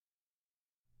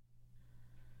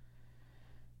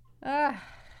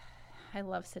I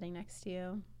love sitting next to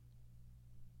you.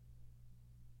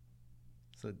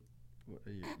 So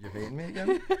you're hating me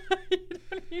again?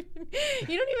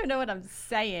 You don't even know what I'm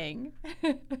saying.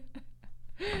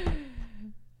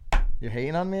 You're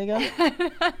hating on me again?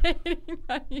 I'm not hating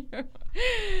on you.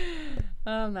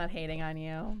 I'm not hating on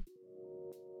you.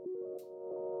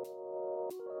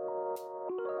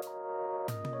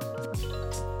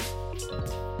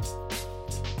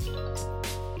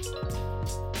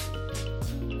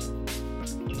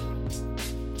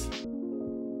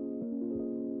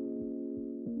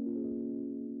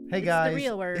 Hey guys, the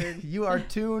real word. You are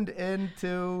tuned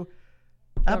into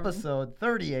episode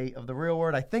 38 of The Real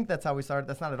Word. I think that's how we started.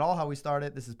 That's not at all how we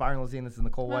started. This is Byron Lazine, this is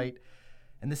Nicole White,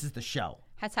 and this is the show.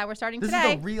 That's how we're starting this today. This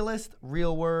is the realest,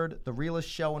 real word, the realest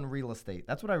show in real estate.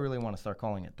 That's what I really want to start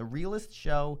calling it. The realest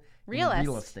show in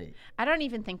real estate. I don't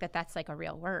even think that that's like a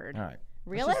real word. All right.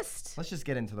 Realist? Let's just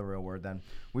get into the real word then.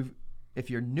 If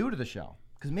you're new to the show,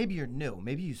 because maybe you're new.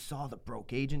 Maybe you saw the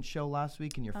Broke Agent show last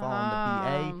week and you're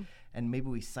following the BA. And maybe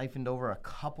we siphoned over a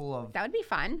couple of that would be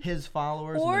fun. His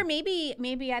followers. Or maybe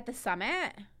at the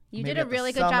summit. You did a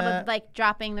really good job of like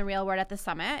dropping the real word at the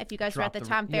summit. If you guys were at the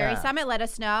Tom Ferry Summit, let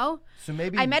us know. So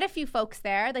maybe I met a few folks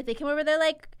there. Like they came over, they're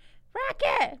like,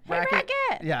 Racket. Hey,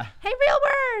 Racket. Yeah. Hey, real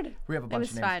word. We have a bunch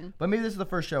of names. Fun. But maybe this is the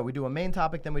first show. We do a main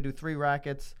topic, then we do 3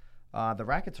 rackets. The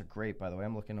rackets are great, by the way.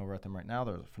 I'm looking over at them right now.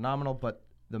 They're phenomenal. But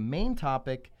the main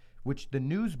topic, which the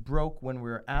news broke when we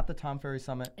were at the Tom Ferry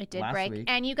Summit last week. It did break.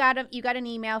 And you got an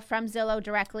email from Zillow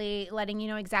directly letting you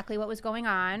know exactly what was going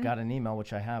on. Got an email,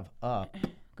 which I have up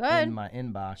in my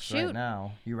inbox right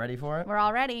now. You ready for it? We're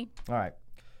all ready. All right.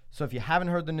 So if you haven't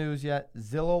heard the news yet,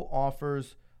 Zillow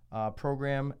offers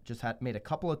program just made a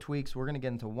couple of tweaks. We're going to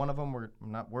get into one of them. We're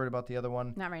not worried about the other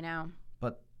one. Not right now.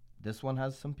 But this one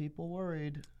has some people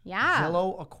worried. Yeah.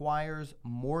 Zillow acquires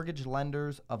Mortgage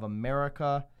Lenders of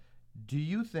America. Do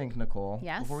you think, Nicole,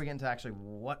 before we get into actually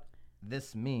what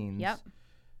this means,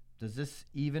 does this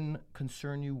even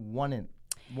concern you one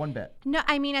bit? No,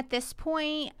 I mean, at this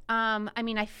point,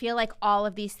 I feel like all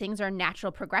of these things are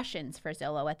natural progressions for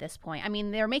Zillow at this point. I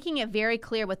mean, they're making it very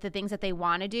clear with the things that they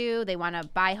want to do. They want to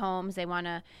buy homes. They want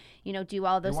to, do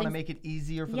all those things. They want to make it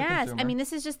easier for the consumer. Yes. I mean,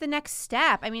 this is just the next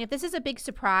step. I mean, if this is a big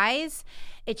surprise,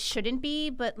 it shouldn't be,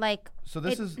 but like. So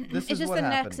this is just what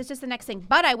happened. It's just the next thing.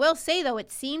 But I will say, though,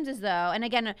 it seems as though, and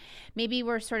again, maybe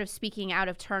we're sort of speaking out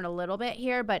of turn a little bit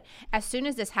here, but as soon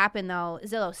as this happened, though,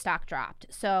 Zillow stock dropped.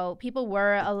 So people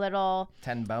were a little.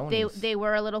 10 bones. They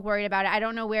were a little worried about it. I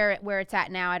don't know where it's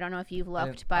at now. I don't know if you've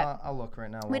looked, but I'll look right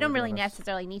now. We don't really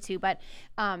necessarily need to, but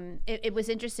it was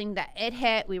interesting that it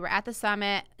hit. We were at the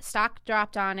summit. Stock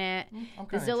dropped on it.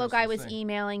 The Zillow guy was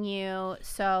emailing you.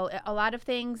 So a lot of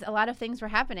things were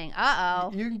happening.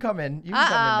 You can come in. You can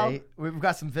come in, Nate. We've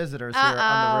got some visitors here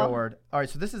on The Real Word. All right,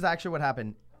 so this is actually what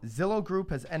happened. Zillow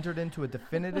Group has entered into a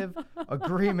definitive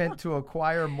agreement to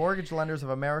acquire Mortgage Lenders of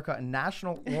America, a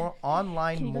national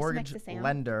online mortgage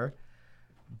lender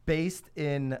based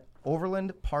in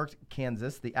Overland Park,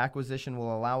 Kansas. The acquisition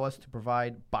will allow us to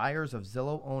provide buyers of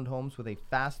Zillow-owned homes with a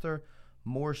faster,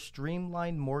 more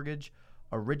streamlined mortgage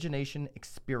origination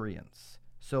experience.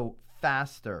 So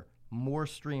faster, more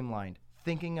streamlined,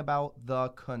 thinking about the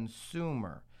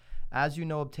consumer. As you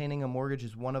know, obtaining a mortgage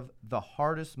is one of the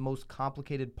hardest, most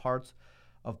complicated parts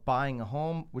of buying a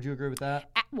home. Would you agree with that?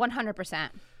 100%.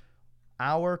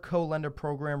 Our co-lender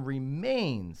program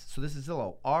remains, so this is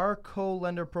Zillow, our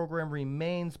co-lender program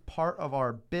remains part of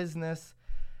our business,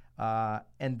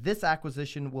 and this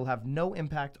acquisition will have no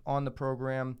impact on the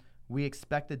program. We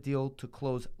expect the deal to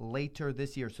close later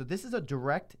this year. So this is a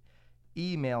direct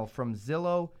email from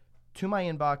Zillow to my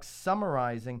inbox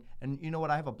summarizing, and you know what?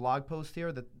 I have a blog post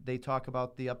here that they talk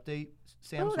about the update,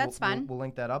 Sam. Oh, that's fun. We'll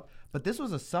link that up. But this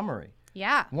was a summary.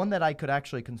 Yeah. One that I could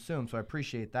actually consume, so I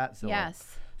appreciate that, Zillow.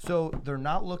 Yes. So they're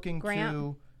not looking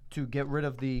to get rid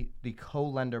of the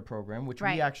co-lender program, which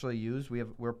we actually use.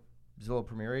 We're Zillow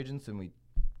Premier Agents, and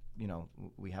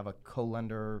we have a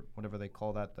co-lender, whatever they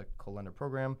call that, the co-lender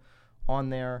program on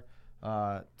there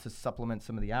to supplement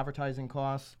some of the advertising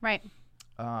costs. Right.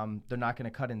 They're not going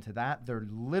to cut into that. They're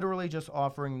literally just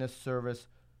offering this service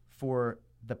for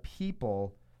the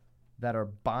people that are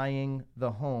buying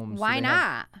the homes. Why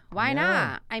not? Why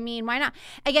not? I mean, why not?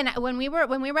 Again, when we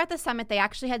were at the summit, they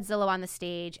actually had Zillow on the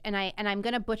stage, and I'm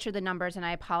going to butcher the numbers, and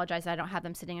I apologize. I don't have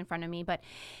them sitting in front of me, but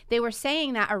they were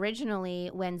saying that originally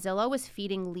when Zillow was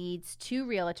feeding leads to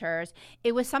realtors,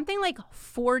 it was something like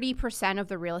 40% of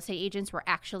the real estate agents were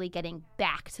actually getting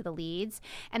back to the leads.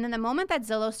 And then the moment that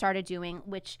Zillow started doing,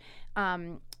 which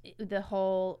the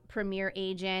whole premier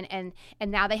agent, and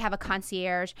now they have a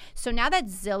concierge. So now that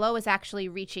Zillow is actually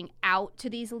reaching out to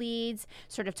these leads,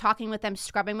 sort of talking with them,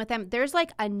 scrubbing with them, there's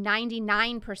like a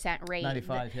 99% rate.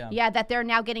 95, yeah. Yeah, that they're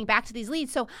now getting back to these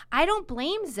leads. So I don't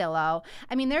blame Zillow.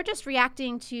 I mean, they're just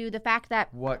reacting to the fact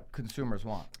that what consumers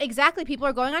want. Exactly. People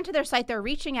are going onto their site, they're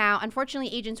reaching out.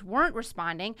 Unfortunately, agents weren't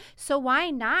responding. So why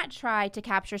not try to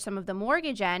capture some of the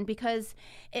mortgage end? Because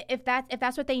if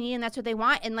that's what they need and that's what they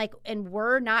want, and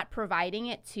we're not providing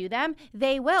it to them,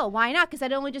 they will. Why not? Because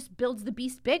that only just builds the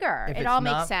beast bigger. It all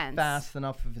makes sense. If it's not fast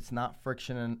enough, if it's not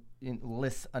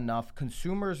frictionless enough,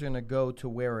 consumers are going to go to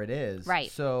where it is.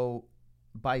 Right. So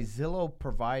by Zillow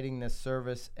providing this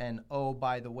service and, oh,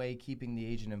 by the way, keeping the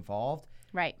agent involved,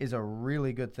 right, is a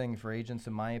really good thing for agents,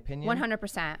 in my opinion.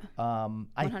 100%. 100%.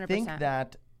 I think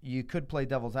that you could play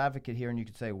devil's advocate here, and you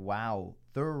could say, wow,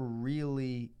 they're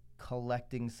really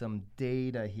collecting some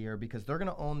data here because they're going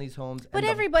to own these homes. But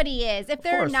everybody is. If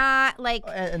they're not, like,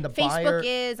 and the Facebook buyer,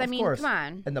 is. I mean, come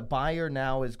on. And the buyer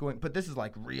now is going, but this is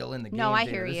like real in the game. No, I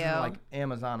data. hear this you. Isn't like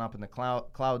Amazon up in the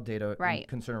cloud data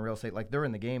concerning real estate. Like, they're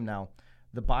in the game now.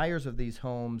 The buyers of these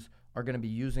homes are going to be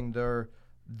using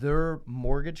their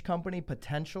mortgage company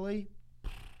potentially.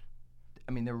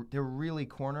 I mean, they're really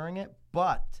cornering it,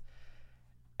 but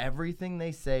everything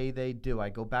they say they do, I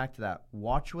go back to that.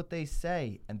 Watch what they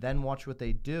say and then watch what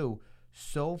they do.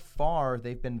 So far,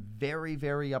 they've been very,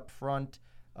 very upfront.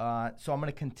 So I'm going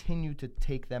to continue to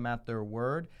take them at their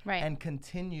word and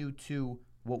continue to,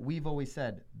 what we've always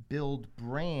said, build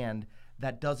brand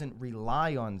that doesn't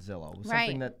rely on Zillow.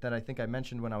 Something that I think I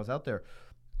mentioned when I was out there.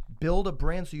 Build a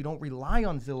brand so you don't rely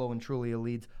on Zillow and Trulia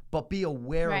leads, but be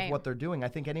aware of what they're doing. I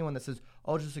think anyone that says,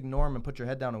 oh, just ignore them and put your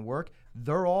head down and work,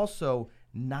 they're also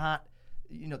not,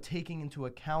 taking into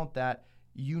account that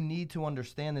you need to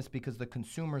understand this because the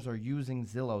consumers are using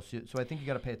Zillow. So I think you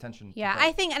got to pay attention. Yeah,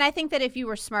 I think that if you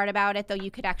were smart about it, though, you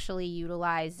could actually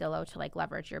utilize Zillow to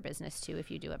leverage your business too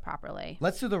if you do it properly.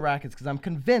 Let's do the rackets because I'm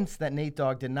convinced that Nate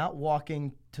Dogg did not walk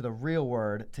into the Real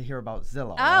Word to hear about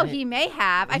Zillow. Oh, right? He may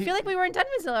have. I feel like we weren't done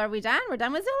with Zillow. Are we done? We're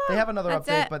done with Zillow? They have another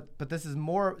update, but this is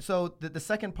more. So the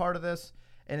second part of this,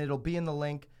 and it'll be in the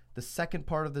link. The second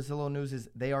part of the Zillow news is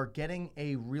they are getting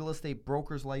a real estate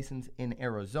broker's license in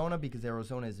Arizona because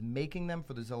Arizona is making them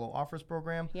for the Zillow Offers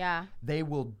program. Yeah. They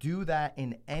will do that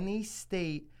in any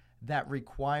state that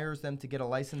requires them to get a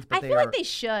license. But I feel like they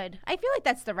should. I feel like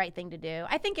that's the right thing to do.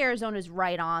 I think Arizona's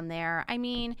right on there. I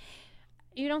mean,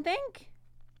 you don't think?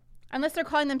 Unless they're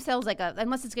calling themselves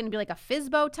unless it's going to be like a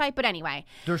FSBO type. But anyway.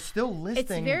 They're still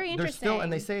listing. It's very interesting.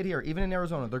 And they say it here, even in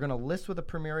Arizona, they're going to list with a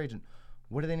premier agent.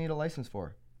 What do they need a license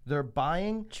for? They're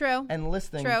buying and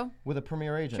listing with a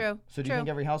premier agent. So do you think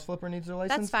every house flipper needs their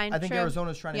license? That's fine. I think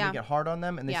Arizona's trying to make it hard on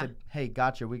them, and they said, hey,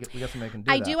 gotcha, we got somebody that can do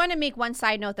that. I do want to make one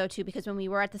side note, though, too, because when we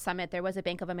were at the summit, there was a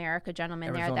Bank of America gentleman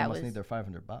Arizona there that must need their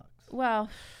 $500. Well...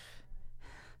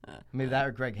 Maybe that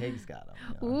or Greg Hague's got them.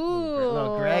 Ooh.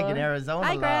 Little Greg in Arizona.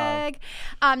 Hi, Greg.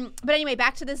 But anyway,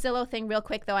 back to the Zillow thing real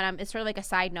quick, though, and it's sort of like a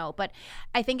side note. But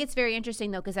I think it's very interesting,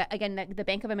 though, because, again, the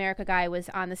Bank of America guy was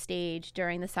on the stage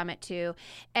during the summit, too.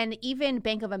 And even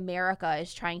Bank of America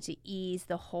is trying to ease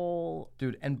the whole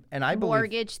and I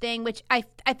mortgage thing, which I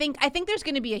think there's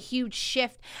going to be a huge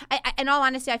shift. In all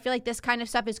honesty, I feel like this kind of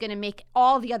stuff is going to make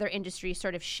all the other industries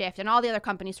sort of shift and all the other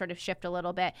companies sort of shift a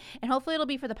little bit. And hopefully it'll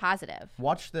be for the positive.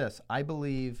 Watch this. I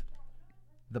believe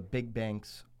the big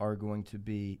banks are going to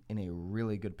be in a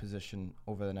really good position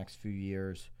over the next few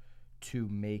years to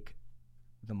make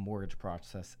the mortgage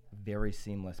process very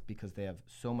seamless because they have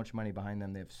so much money behind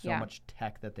them. They have so much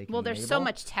tech that they can there's so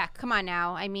much tech. Come on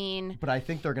now. I mean. But I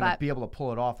think they're going to be able to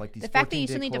pull it off. Like these 14-day closings. The fact that you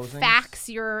still need to fax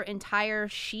your entire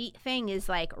sheet thing is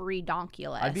like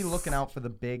redonkulous. I'd be looking out for the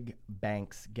big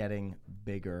banks getting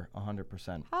bigger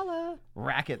 100%. Holla.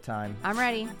 Racket time. I'm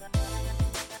ready.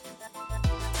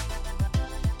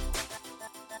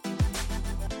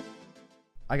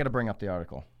 I got to bring up the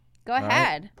article. Go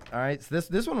ahead. All right. So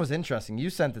this one was interesting. You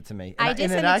sent it to me. I did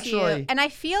send it to you. And I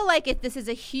feel like this is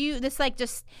a huge. I feel like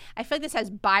this has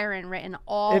Byron written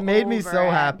all over it. It made me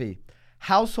so happy.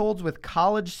 Households with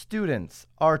college students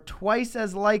are twice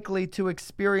as likely to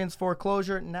experience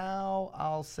foreclosure. Now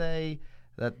I'll say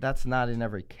that's not in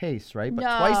every case, right? But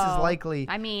twice as likely.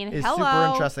 Is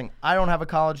super interesting. I don't have a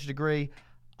college degree.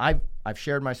 I've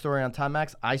shared my story on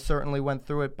TimeX. I certainly went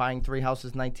through it, buying 3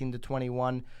 houses, 19 to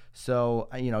 21. So,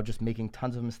 just making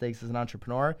tons of mistakes as an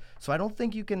entrepreneur. So I don't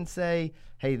think you can say,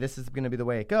 hey, this is going to be the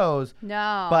way it goes.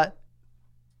 No. But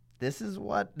this is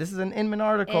an Inman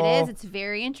article. It is. It's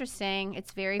very interesting.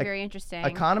 It's very, very interesting.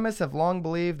 Economists have long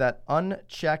believed that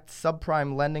unchecked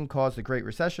subprime lending caused the Great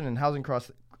Recession and housing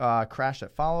crash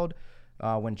that followed.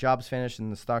 when jobs vanished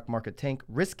and the stock market tanked.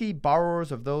 Risky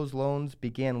borrowers of those loans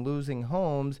began losing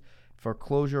homes.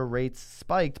 Foreclosure rates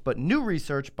spiked. But new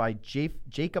research by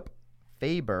Jacob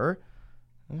Faber,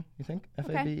 you think?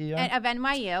 F-A-B-E-R? Of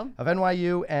NYU. Of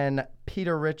NYU, and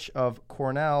Peter Rich of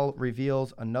Cornell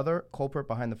reveals another culprit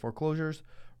behind the foreclosures: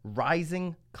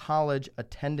 rising college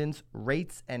attendance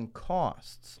rates and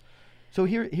costs. So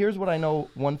here's what I know,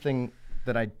 one thing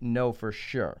that I know for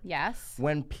sure. Yes.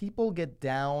 When people get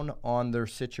down on their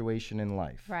situation in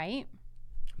life, right?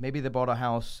 Maybe they bought a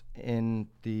house in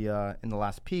the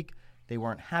last peak. They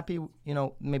weren't happy,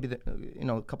 maybe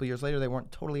a couple years later they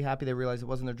weren't totally happy. They realized it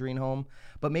wasn't their dream home,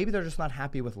 but maybe they're just not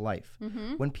happy with life.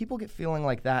 Mm-hmm. When people get feeling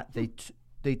like that,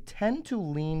 they tend to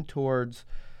lean towards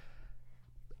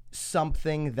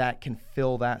something that can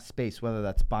fill that space, whether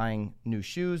that's buying new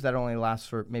shoes that only lasts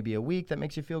for maybe a week that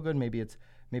makes you feel good. Maybe it's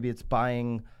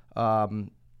buying, clothes,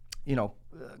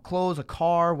 a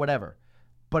car, whatever.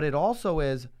 But it also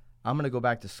is, I'm going to go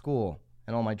back to school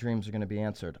and all my dreams are going to be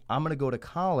answered. I'm going to go to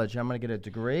college, I'm going to get a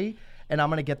degree, and I'm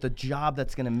going to get the job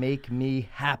that's going to make me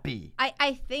happy.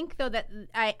 I think, though, that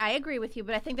I agree with you,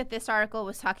 but I think that this article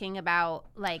was talking about,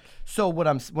 like... So what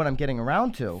I'm getting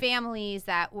around to... families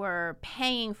that were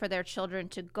paying for their children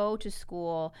to go to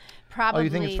school, probably... Oh, you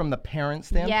think it's from the parent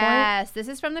standpoint? Yes, this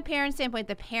is from the parent standpoint.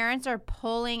 The parents are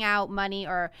pulling out money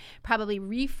or probably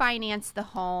refinance the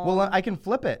home. Well, I can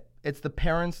flip it. It's the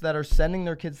parents that are sending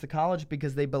their kids to college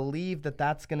because they believe that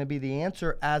that's going to be the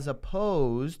answer, as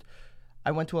opposed... I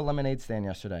went to a lemonade stand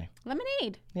yesterday.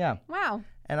 Lemonade? Yeah. Wow.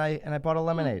 And I bought a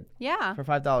lemonade. Yeah. For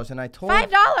 $5. And I told...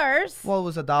 $5? Well, it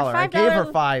was $1. I gave her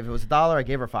 $5. It was $1. I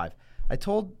gave her $5. I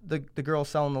told the girl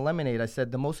selling the lemonade, I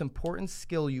said, the most important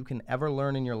skill you can ever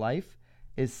learn in your life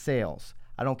is sales.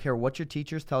 I don't care what your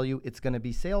teachers tell you, it's going to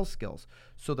be sales skills.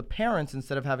 So the parents,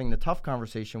 instead of having the tough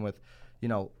conversation with,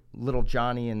 little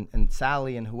Johnny and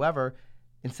Sally and whoever,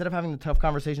 instead of having the tough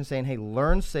conversation saying, hey,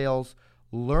 learn sales,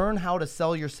 learn how to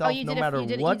sell yourself no matter what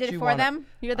you want. You did it for them?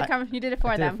 You did it for them? I did it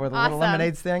for the little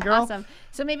lemonade stand girl. Awesome.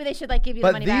 So maybe they should give you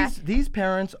the money back. But these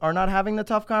parents are not having the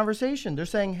tough conversation. They're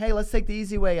saying, hey, let's take the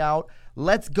easy way out.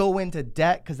 Let's go into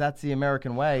debt because that's the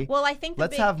American way. Well, I think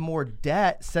let's have more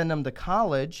debt, send them to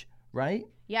college, right?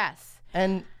 Yes.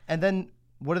 And then...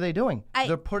 what are they doing?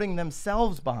 They're putting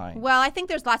themselves behind. Well, I think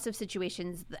there's lots of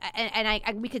situations,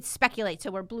 and we could speculate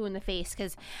so we're blue in the face,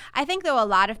 because I think, though, a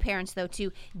lot of parents, though,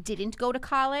 too, didn't go to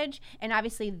college, and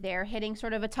obviously they're hitting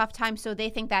sort of a tough time, so they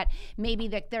think that maybe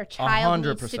their child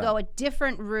 100%. Needs to go a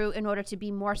different route in order to be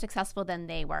more successful than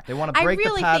they were. They want to break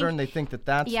the pattern. They think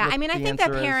that's yeah, what I the think that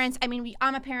answer parents, is.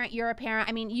 I'm a parent, you're a parent.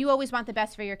 You always want the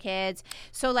best for your kids.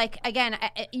 So, again,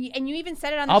 and you even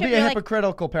said it on the I'll trip, be a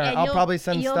hypocritical parent. I'll probably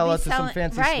send Stella to some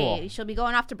fancy school. Right. She'll be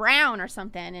going off to Brown or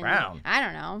something. And Brown? I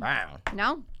don't know. Brown.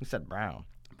 No? You said Brown.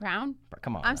 Brown?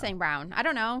 Come on. I'm saying Brown. I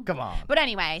don't know. Come on. But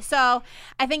anyway, so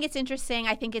I think it's interesting.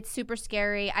 I think it's super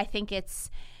scary. I think it's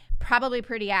probably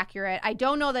pretty accurate. I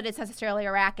don't know that it's necessarily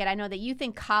a racket. I know that you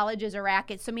think college is a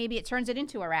racket, so maybe it turns it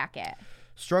into a racket.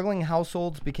 Struggling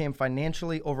households became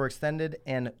financially overextended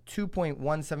and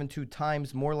 2.172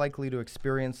 times more likely to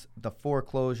experience the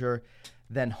foreclosure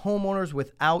than homeowners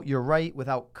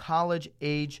without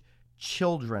college-age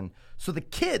children. So the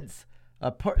kids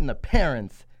are putting the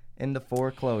parents in the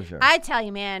foreclosure. I tell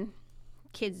you, man,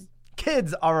 kids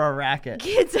are a racket.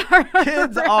 Kids are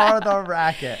the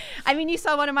racket. You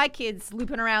saw one of my kids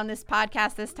looping around this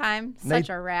podcast this time. Such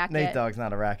a racket. Nate Dogg's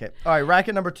not a racket. All right,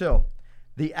 racket number 2.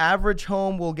 The average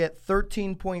home will get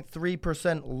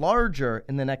 13.3% larger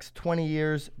in the next 20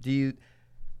 years.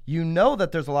 You know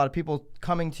that there's a lot of people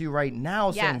coming to you right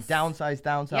now saying downsize.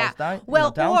 Yeah.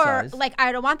 Downsize. Or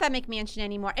I don't want that McMansion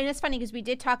anymore. And it's funny because we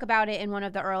did talk about it in one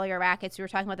of the earlier rackets. We were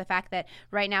talking about the fact that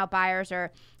right now buyers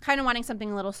are kind of wanting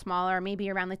something a little smaller, maybe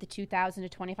around the 2,000 to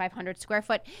 2,500 square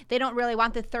foot. They don't really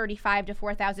want the 35 to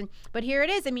 4,000. But here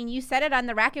it is. You said it on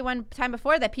the racket one time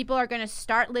before that people are going to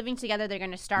start living together. They're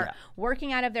going to start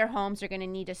working out of their homes. They're going to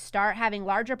need to start having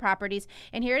larger properties.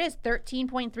 And here it is,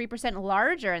 13.3%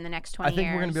 larger in the next 20 years. I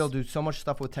think we're going to be able to do so much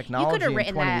stuff with technology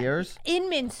in 20 years.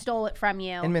 Inman stole it from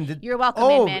you. You're welcome,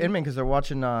 Inman. Inman, because they're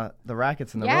watching the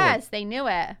rackets in the road. Yes, they knew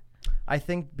it. I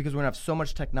think because we're going to have so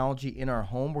much technology in our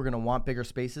home, we're going to want bigger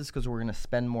spaces because we're going to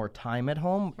spend more time at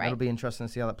home. Right. It'll be interesting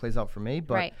to see how that plays out for me.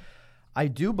 But I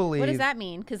do believe... What does that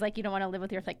mean? Because you don't want to live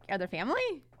with your other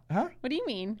family? Huh? What do you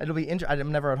mean? It'll be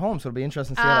I'm never at home, so it'll be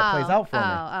interesting to see how that plays out for me.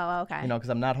 Oh, okay. Because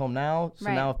I'm not home now.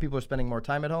 So now if people are spending more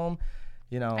time at home...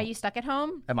 Are you stuck at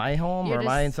home? Am I home or am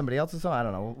I in somebody else's home? I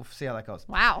don't know. We'll see how that goes.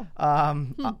 Wow.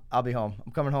 I'll be home.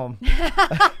 I'm coming home.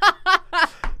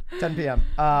 10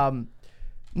 p.m.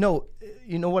 No,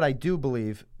 you know what I do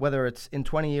believe, whether it's in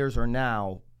 20 years or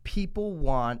now, people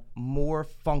want more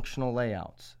functional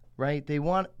layouts, right? They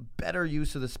want better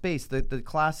use of the space. The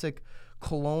classic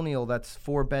colonial that's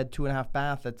 4-bed, 2.5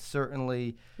 bath, that's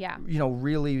certainly,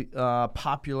 really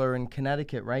popular in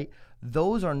Connecticut, right?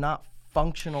 Those are not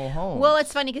functional homes. Well,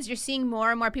 it's funny because you're seeing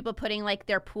more and more people putting like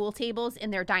their pool tables in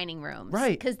their dining rooms.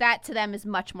 Right. Because that to them is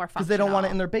much more functional. Because they don't want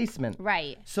it in their basement.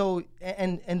 Right. So,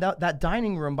 and that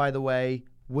dining room, by the way,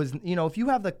 was, if you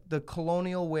have the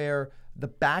colonial where the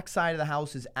back side of the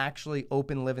house is actually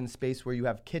open living space where you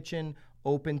have kitchen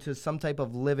open to some type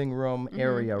of living room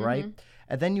area, right?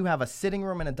 And then you have a sitting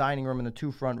room and a dining room and the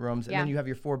 2 front rooms, and then you have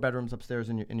your 4 bedrooms upstairs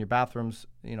and your bathrooms,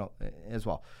 as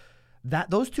well.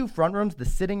 Those 2 front rooms, the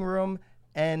sitting room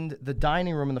and the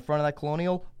dining room in the front of that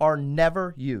colonial, are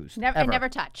never used. Never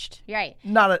touched. Right.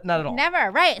 Not at all.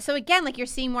 Never. Right. So again, like you're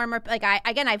seeing more and more. Like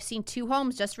I've seen 2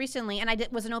 homes just recently, and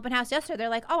was an open house yesterday. They're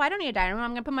like, oh, I don't need a dining room.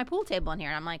 I'm gonna put my pool table in here.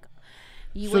 And I'm like,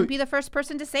 you wouldn't be the first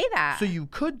person to say that. So you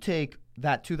could take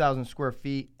that 2,000 square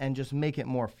feet and just make it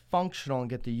more functional and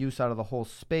get the use out of the whole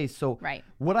space. So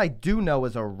what I do know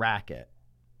is a racket,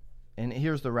 and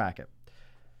here's the racket.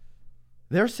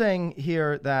 They're saying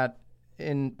here that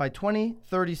by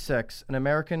 2036, an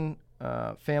American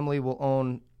family will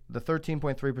own the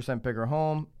 13.3% bigger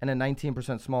home and a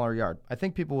 19% smaller yard. I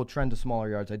think people will trend to smaller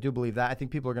yards. I do believe that. I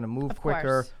think people are going to move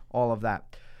quicker, all of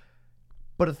that.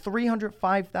 But a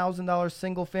 $305,000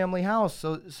 single family house.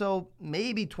 So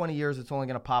maybe 20 years it's only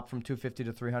going to pop from 250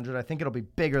 to 300. I think it'll be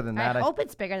bigger than that. I hope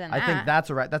it's bigger than that. I think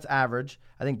that's average.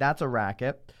 I think that's a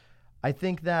racket. I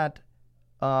think that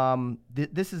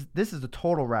this is the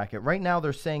total racket. Right now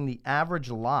they're saying the average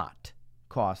lot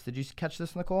cost. Did you catch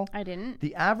this, Nicole? I didn't.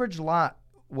 The average lot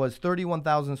was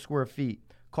 31,000 square feet,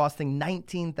 costing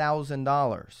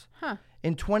 $19,000. Huh.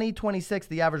 In 2026,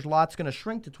 the average lot's going to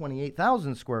shrink to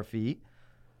 28,000 square feet.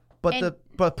 But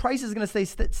the price is going to stay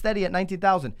steady at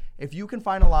 $19,000. If you can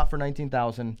find a lot for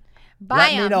 $19,000,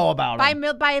 let me know about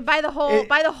it. Buy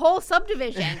the whole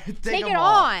subdivision. Take it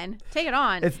on.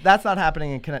 That's not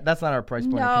happening in Connecticut. That's not our price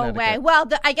point. No in way. Well,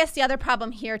 I guess the other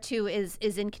problem here too is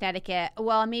in Connecticut.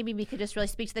 Well, maybe we could just really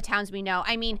speak to the towns we know.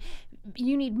 I mean,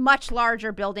 you need much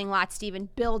larger building lots to even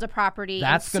build a property.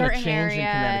 That's going to change in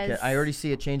Connecticut. I already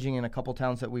see it changing in a couple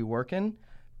towns that we work in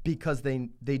because they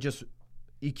just.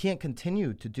 You can't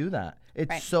continue to do that.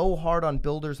 It's so hard on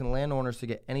builders and landowners to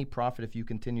get any profit if you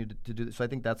continue to do this. So I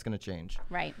think that's going to change.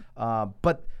 Right.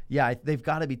 But yeah, they've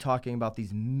got to be talking about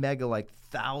these mega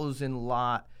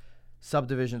 1,000-lot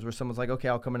subdivisions where someone's like, okay,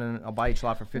 I'll come in and I'll buy each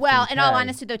lot for $15,000. Well, in all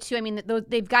honesty, though, too, I mean,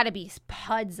 they've got to be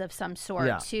PUDs of some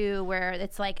sort, too, where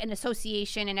it's like an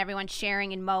association and everyone's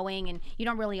sharing and mowing and you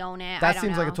don't really own it. That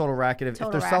seems like a total racket.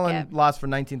 If they're selling lots for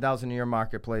 $19,000 in your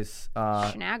marketplace,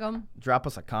 snag them. Drop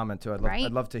us a comment, too.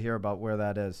 I'd love to hear about where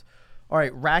that is. All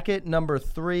right, racket number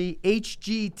 3,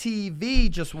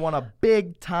 HGTV just won a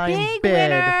big-time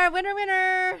bid.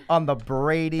 Winner. On the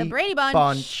Brady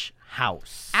Bunch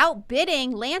house.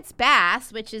 Outbidding Lance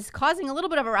Bass, which is causing a little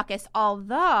bit of a ruckus,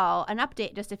 although an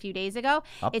update just a few days ago.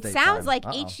 It sounds like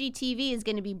HGTV is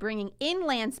going to be bringing in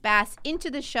Lance Bass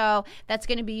into the show that's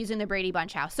going to be using the Brady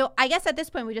Bunch house. So I guess at this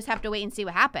point we just have to wait and see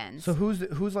what happens. So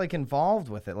who's like involved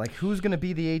with it? Like who's going to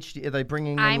be the HD? Are they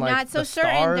bringing in I'm not so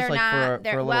certain. Stars, they're like not.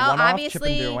 For a little one-off,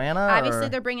 obviously, Chip and Joanna, obviously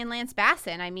they're bringing Lance Bass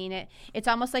in. I mean, it's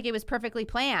almost like it was perfectly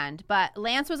planned. But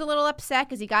Lance was a little upset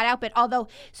because he got outbid.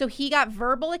 So he got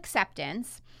verbal acceptance.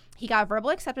 He got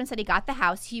verbal acceptance that he got the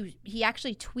house. He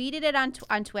actually tweeted it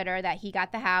on Twitter that he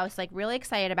got the house, like really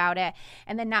excited about it.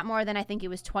 And then not more than I think it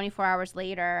was 24 hours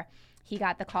later, he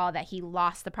got the call that he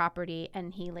lost the property,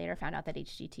 and he later found out that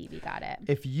HGTV got it.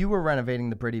 If you were renovating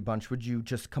the Brady Bunch, would you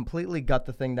just completely gut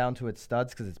the thing down to its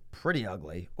studs because it's pretty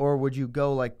ugly? Or would you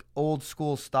go like old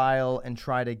school style and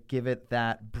try to give it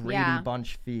that Brady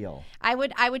Bunch feel? I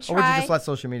would try. Or would you just let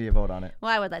social media vote on it?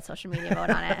 Well, I would let social media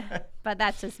vote on it, but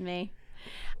that's just me.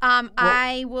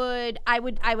 I would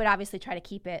obviously try to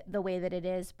keep it the way that it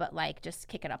is, but like just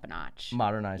kick it up a notch.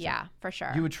 Modernize it. Yeah, for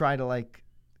sure. You would try to like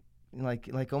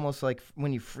almost like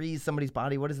when you freeze somebody's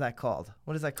body. What is that called?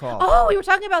 Oh, we were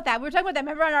talking about that.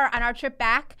 Remember on our trip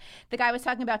back, the guy was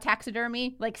talking about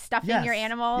taxidermy, like stuffing your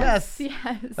animals. Yes.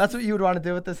 That's what you would want to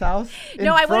do with this house?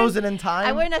 Frozen in time?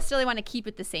 I wouldn't necessarily want to keep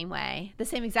it the same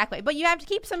exact way. But you have to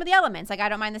keep some of the elements. Like I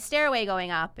don't mind the stairway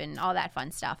going up and all that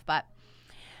fun stuff. But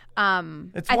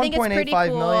it's $1.85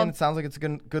 million. It sounds like it's a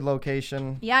good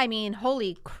location. Yeah, I mean,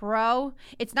 holy crow.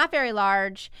 It's not very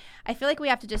large. I feel like we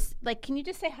have to just, like, can you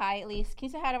just say hi at least? Can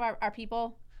you say hi to our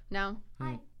people? No?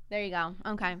 Hi. There you go.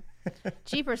 Okay.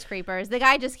 Jeepers creepers. The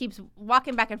guy just keeps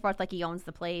walking back and forth like he owns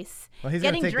the place. Well, he's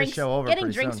going to take drinks, the show over Getting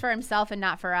pretty drinks soon. for himself and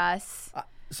not for us.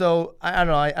 So, I don't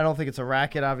know. I don't think it's a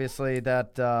racket, obviously,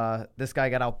 that this guy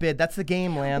got outbid. That's the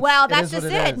game, Lance. Well, that's just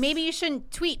it. Is. Maybe you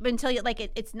shouldn't tweet until you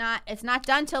it's not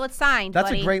done till it's signed. That's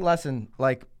buddy. a great lesson.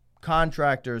 Like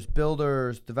contractors,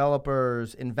 builders,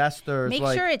 developers, investors. Make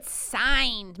sure it's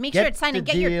signed. Make get sure it's signed and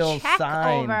the get your deal check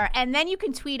signed. over. And then you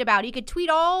can tweet about it. You could tweet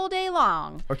all day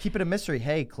long. Or keep it a mystery.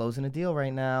 Hey, closing a deal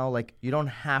right now. Like, you don't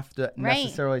have to Right.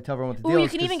 necessarily tell everyone what the Ooh, deal you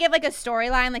is. can even give like a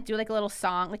storyline, like do like a little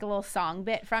song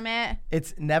bit from it.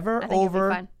 It's never I think it'd be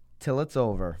over fun. till it's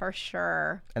over. For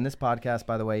sure. And this podcast,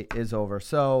 by the way, is over.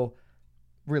 So,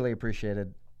 really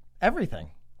appreciated everything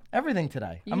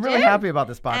today. I'm really did? happy about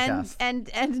this podcast. And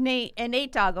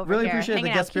Nate Dogg over Really here. appreciate the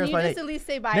hanging guest out. Can appearance you by just Nate. at least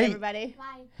say bye, Nate. everybody?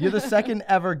 Bye. You're the second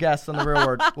ever guest on The Real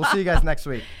Word. We'll see you guys next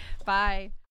week. Bye.